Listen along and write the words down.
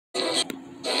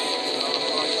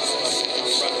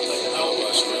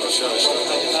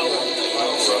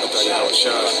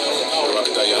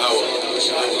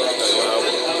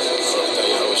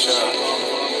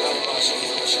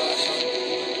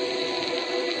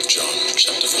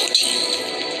chapter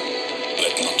 14.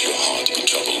 Let not your heart be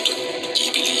troubled. Ye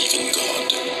believe in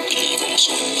God, believe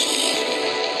also in me.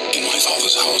 In my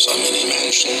Father's house are many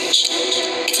mansions.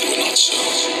 If it were not so,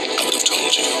 I would have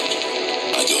told you.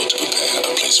 I go to prepare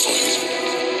a place for you.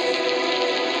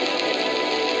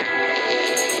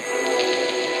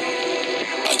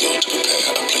 I go to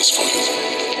prepare a place for you.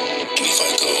 And if I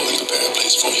go and prepare a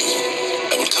place for you,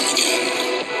 I will come again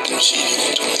and receive you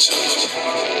unto myself,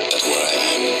 that where I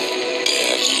am,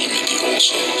 there ye may be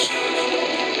also.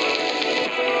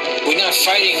 We're not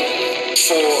fighting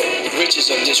for riches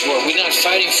of this world. We're not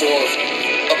fighting for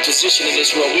a position in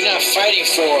this world. We're not fighting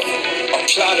for a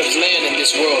plot of land in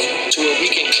this world to where we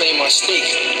can claim our stake,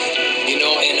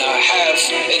 and have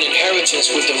an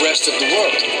inheritance with the rest of the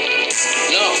world.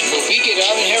 No, when we get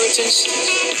our inheritance,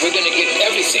 we're going to get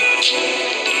everything.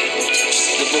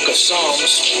 The book of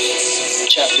Psalms,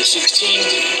 chapter 16,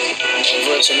 and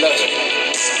verse 11.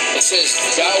 It says,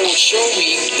 "Thou wilt show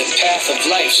me the path of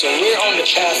life." So we're on the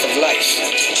path of life.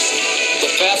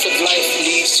 The path of life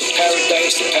leads to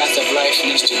paradise. The path of life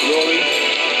leads to glory,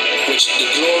 which the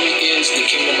glory is the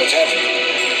kingdom of heaven.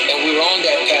 And we're on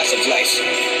that path of life.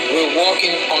 We're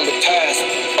walking on the path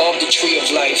of the tree of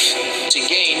life to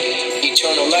gain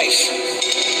eternal life.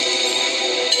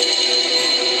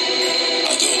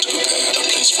 I go to prepare a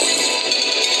place for you.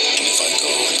 And if I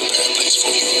go and prepare a place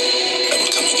for you, I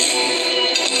will come again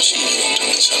and receive you unto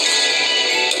myself,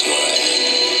 that where I am,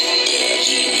 there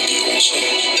ye may be also.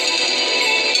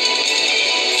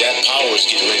 That power is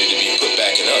getting ready to be put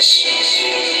back in us.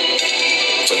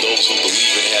 For those who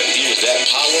believe and have ears, that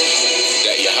power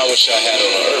that Yahushua had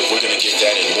on the earth, we're going to get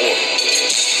that and more.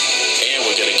 And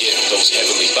we're going to get those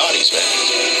heavenly bodies, man.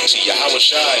 See,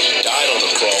 Yahushua died on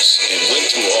the cross and went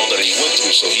through all that he went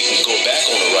through so he can go back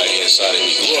on the right-hand side and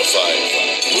be glorified.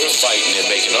 We're fighting and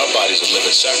making our bodies a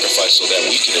living sacrifice so that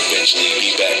we can eventually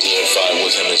be back glorified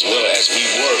with him as well as we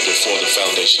were before the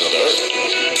foundation of the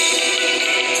earth.